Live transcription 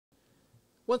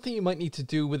One thing you might need to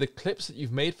do with the clips that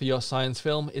you've made for your science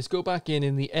film is go back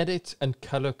in the edit and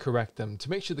color correct them to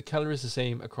make sure the color is the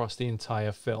same across the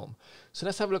entire film. So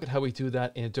let's have a look at how we do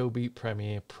that in Adobe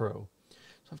Premiere Pro.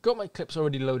 So I've got my clips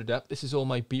already loaded up. This is all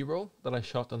my B-roll that I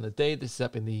shot on the day. This is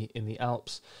up in the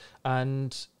Alps,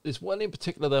 and there's one in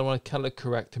particular that I want to color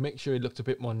correct to make sure it looked a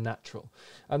bit more natural.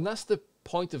 And that's the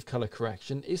point of color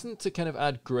correction, isn't to kind of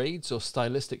add grades or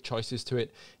stylistic choices to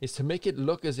it, is to make it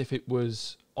look as if it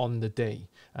was on the day,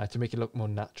 to make it look more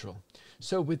natural.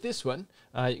 So with this one,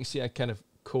 you can see I kind of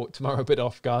caught Tamara a bit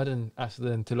off guard and asked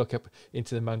them to look up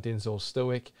into the mountains all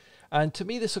stoic. And to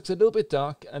me, this looks a little bit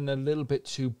dark and a little bit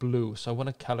too blue, so I want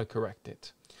to color correct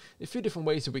it. A few different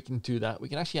ways that we can do that. We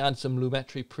can actually add some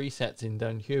Lumetri presets in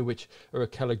down here, which are a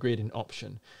color grading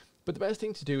option. But the best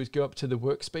thing to do is go up to the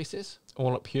workspaces,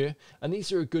 all up here, and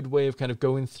these are a good way of kind of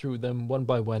going through them one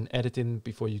by one, editing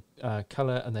before you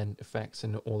color, and then effects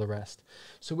and all the rest.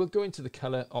 So we'll go into the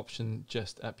color option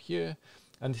just up here,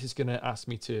 and this is going to ask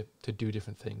me to do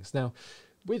different things. Now,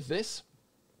 with this,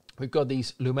 we've got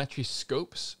these Lumetri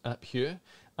scopes up here,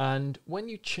 and when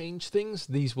you change things,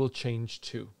 these will change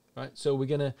too. Right, so we're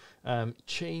going to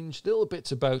change little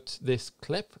bits about this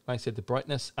clip. Like I said, the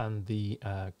brightness and the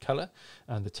color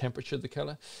and the temperature of the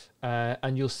color,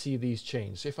 and you'll see these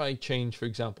change. So if I change, for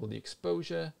example, the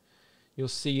exposure, you'll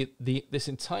see this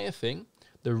entire thing,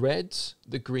 the reds,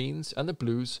 the greens, and the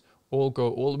blues all go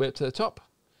all the way up to the top,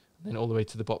 and then all the way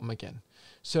to the bottom again.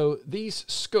 So these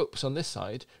scopes on this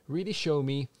side really show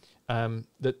me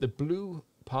that the blue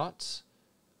parts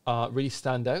really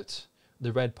stand out.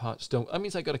 The red parts don't. That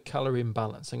means I got a color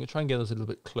imbalance. I'm going to try and get those a little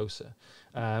bit closer.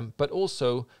 But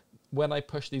also, when I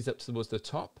push these up towards the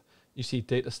top, you see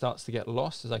data starts to get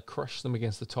lost as I crush them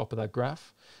against the top of that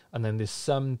graph. And then there's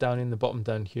some down in the bottom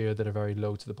down here that are very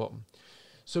low to the bottom.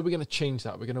 So we're going to change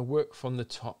that. We're going to work from the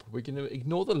top. We're going to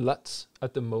ignore the LUTs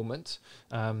at the moment.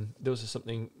 Those are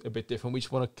something a bit different. We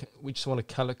just want to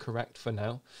color correct for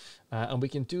now. And we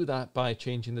can do that by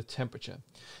changing the temperature.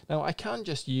 Now I can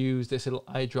just use this little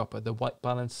eyedropper, the white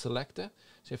balance selector.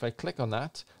 So if I click on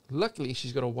that, luckily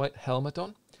she's got a white helmet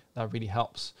on. That really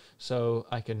helps. So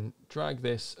I can drag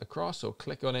this across or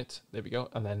click on it. There we go.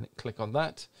 And then click on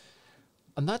that.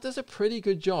 And that does a pretty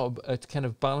good job at kind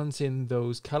of balancing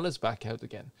those colors back out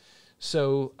again.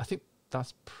 So I think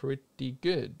that's pretty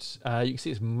good. You can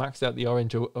see it's maxed out the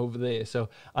orange over there. So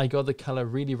I got the color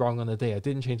really wrong on the day. I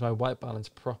didn't change my white balance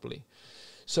properly.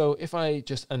 So if I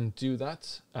just undo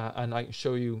that and I can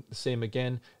show you the same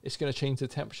again, it's going to change the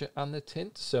temperature and the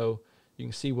tint. So you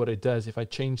can see what it does. If I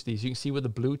change these, you can see where the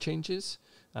blue changes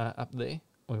up there.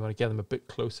 We want to get them a bit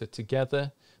closer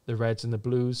together, the reds and the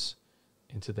blues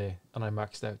into there, and I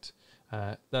maxed out.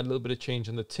 That little bit of change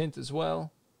on the tint as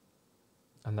well,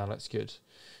 and that looks good.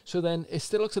 So then it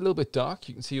still looks a little bit dark.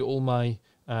 You can see all my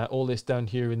all this down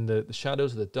here in the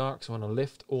shadows of the dark, so I want to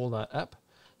lift all that up.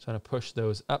 So I'm going to push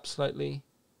those up slightly,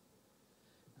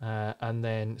 and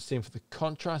then same for the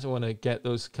contrast. I want to get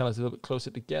those colors a little bit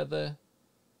closer together,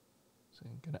 so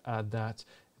I'm going to add that.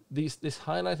 This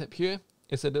highlight up here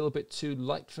is a little bit too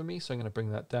light for me, so I'm going to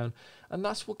bring that down. And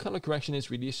that's what color correction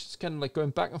is really. It's just kind of like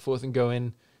going back and forth and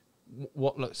going,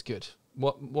 what looks good?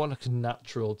 What looks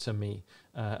natural to me?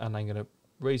 And I'm going to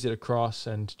raise it across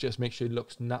and just make sure it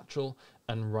looks natural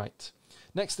and right.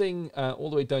 Next thing, all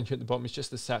the way down here at the bottom, is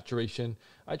just the saturation.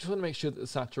 I just want to make sure that the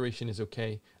saturation is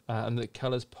okay and the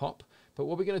colors pop. But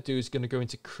what we're going to do is going to go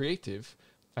into creative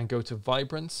and go to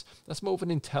vibrance. That's more of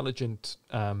an intelligent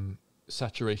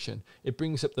saturation. It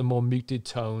brings up the more muted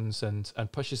tones and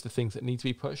pushes the things that need to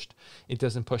be pushed. It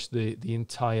doesn't push the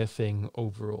entire thing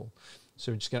overall.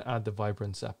 So we're just going to add the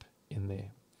vibrance up in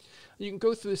there. You can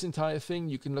go through this entire thing.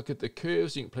 You can look at the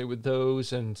curves. You can play with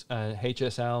those and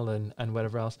HSL and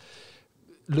whatever else.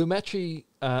 Lumetri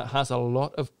has a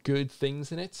lot of good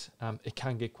things in it. It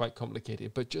can get quite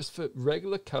complicated, but just for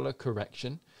regular color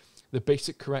correction, the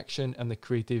basic correction and the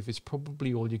creative is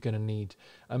probably all you're going to need,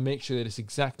 and make sure that it's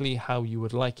exactly how you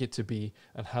would like it to be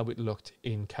and how it looked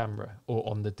in camera or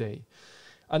on the day.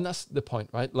 And that's the point,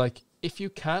 right? Like, if you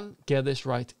can get this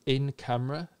right in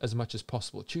camera as much as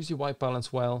possible, choose your white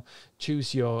balance well,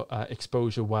 choose your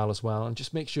exposure well as well, and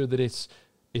just make sure that it's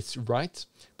right.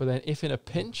 But then if in a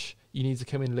pinch, you need to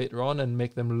come in later on and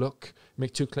make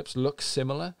two clips look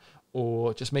similar,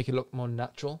 or just make it look more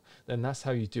natural, then that's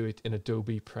how you do it in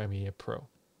Adobe Premiere Pro.